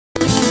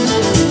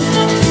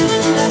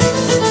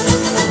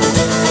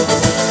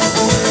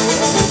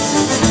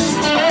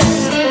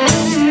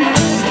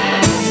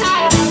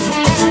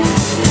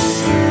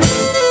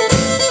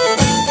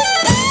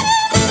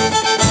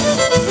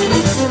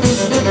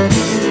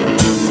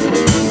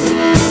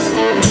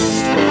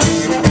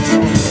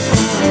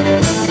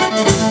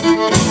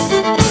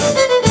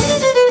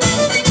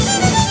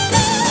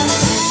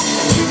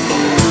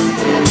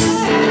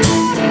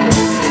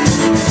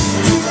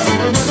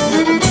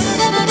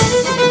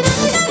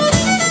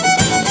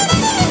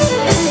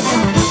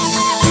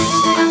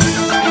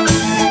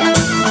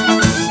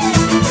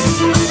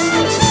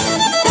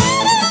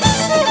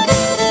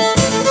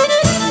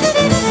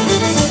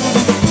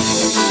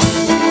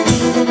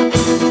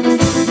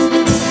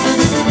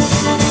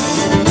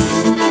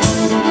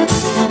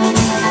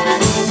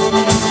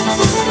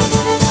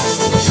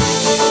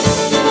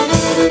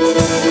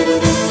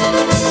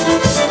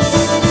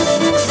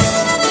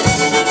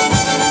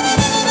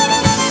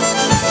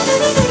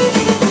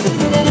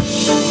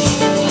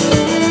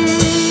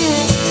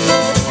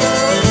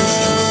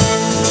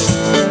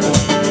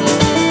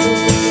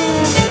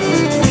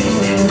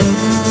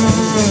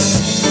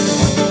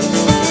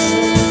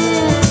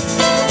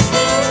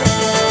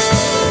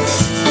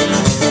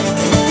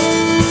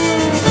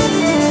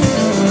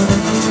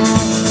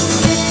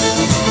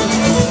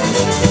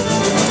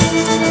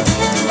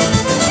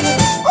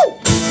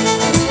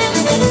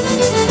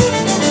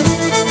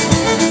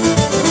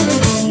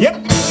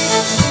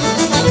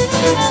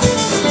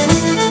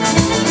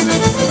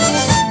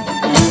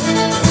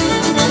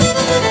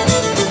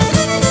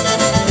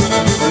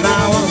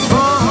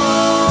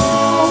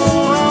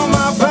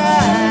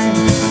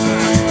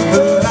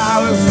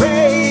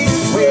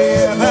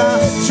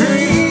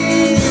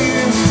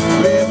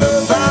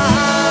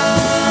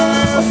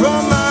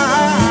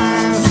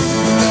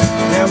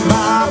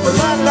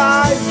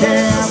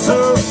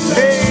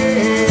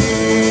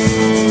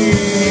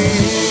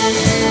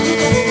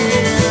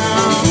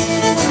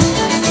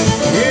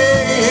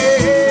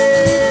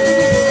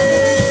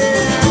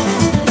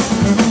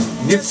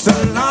It's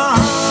a long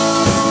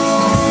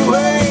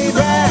way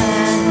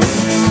back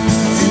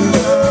to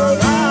the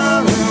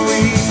line where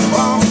we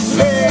once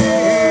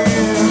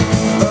lived,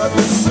 but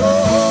the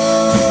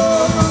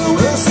soul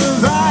will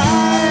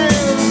survive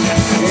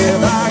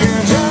if I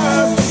can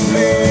just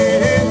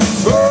let it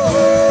go.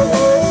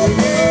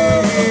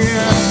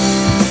 Yeah.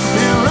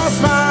 Now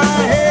rest my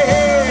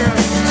head,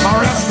 my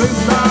restless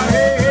body.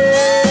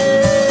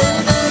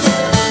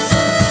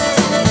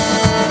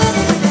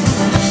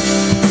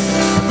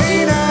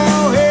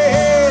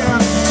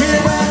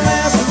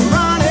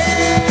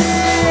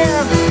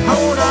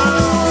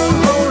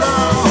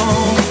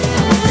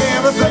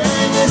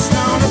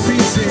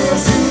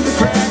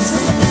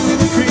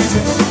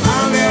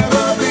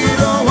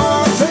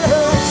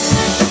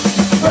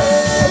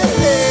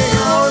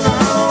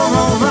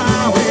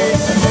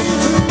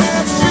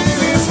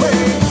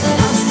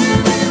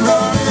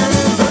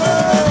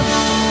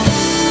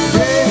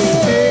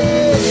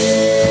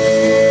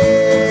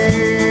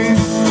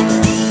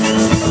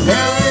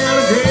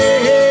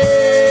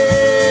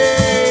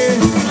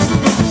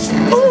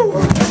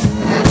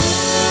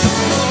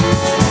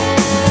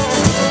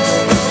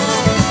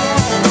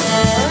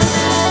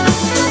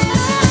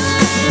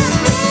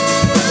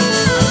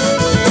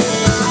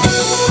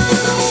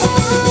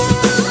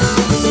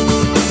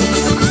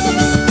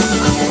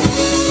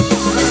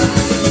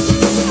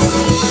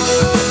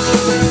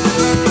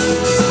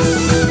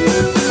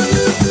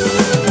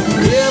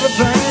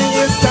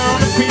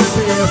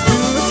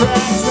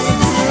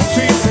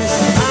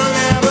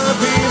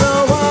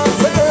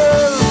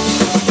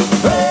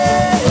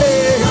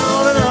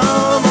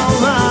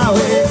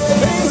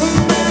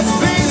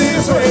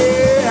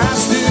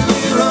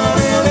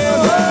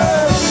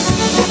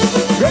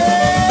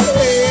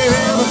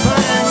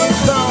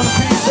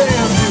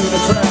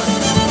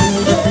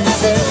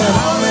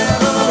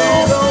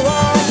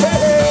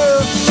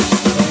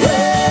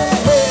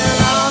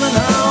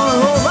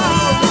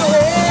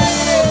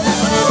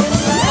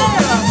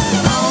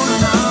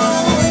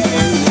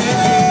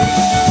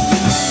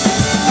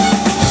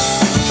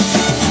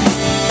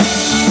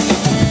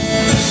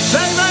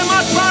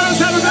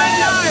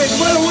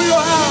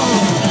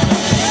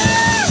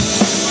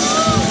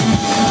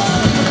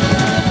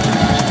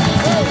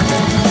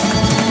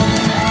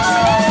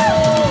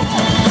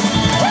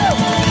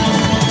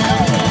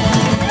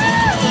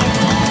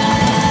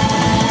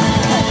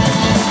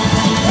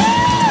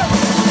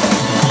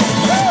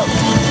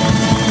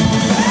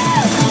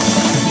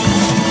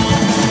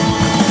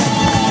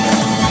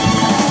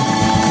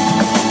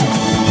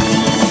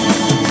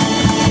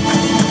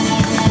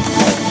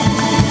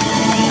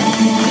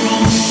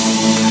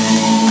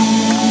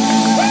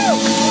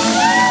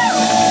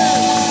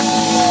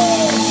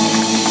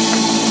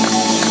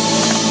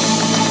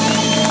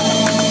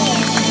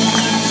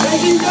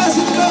 You guys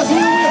are the best.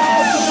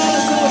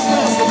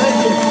 Thank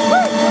you.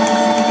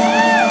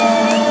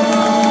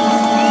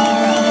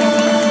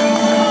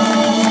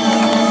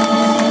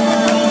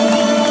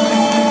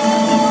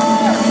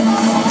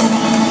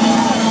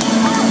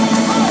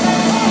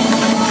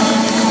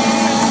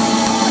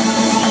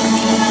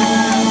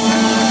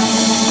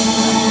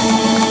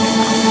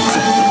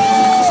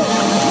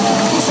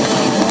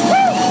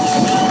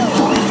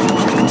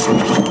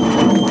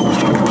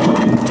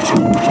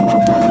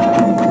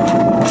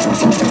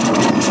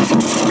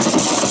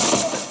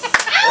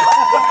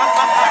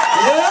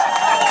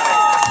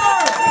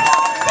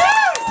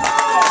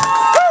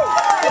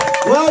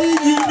 Well,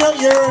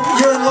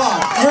 you're in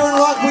luck. You're in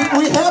luck.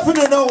 We happen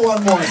to know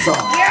one more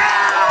song.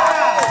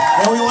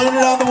 Yeah! And we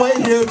landed on the way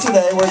here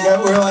today. We're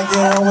like, you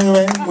know,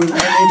 we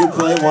need to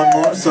play one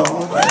more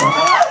song.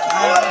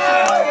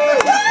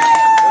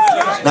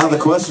 Now the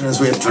question is,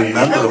 we have to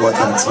remember what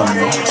that song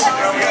is.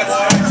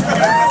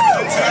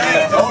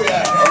 Oh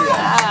yeah.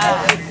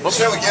 We'll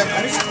show again.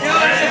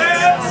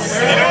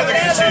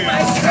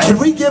 Can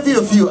we give you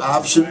a few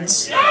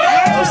options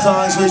of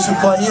songs we should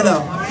play? You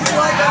know,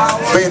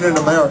 being in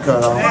America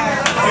and all.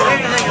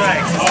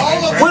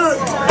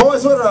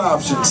 Boys, what are our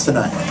options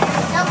tonight?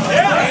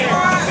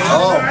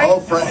 Oh,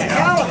 Frank.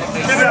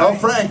 Oh,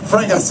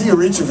 Frank, I see you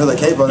reaching for the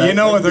cable. You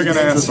know what they're going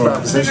to ask for.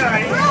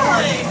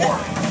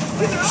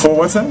 For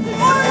what's that?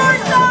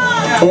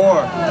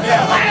 4.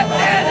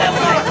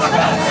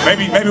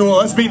 Maybe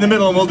let's meet in the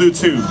middle and we'll do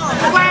 2.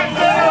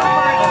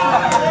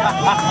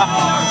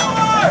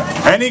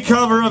 Any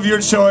cover of your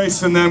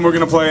choice, and then we're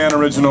going to play an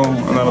original,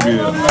 and that'll be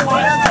it.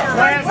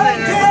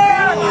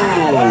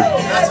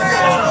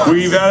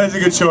 That is a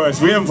good choice.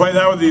 We haven't played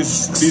that with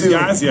these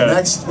guys yet.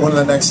 One of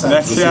the next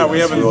times. Yeah, we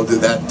haven't. We'll do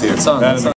that too.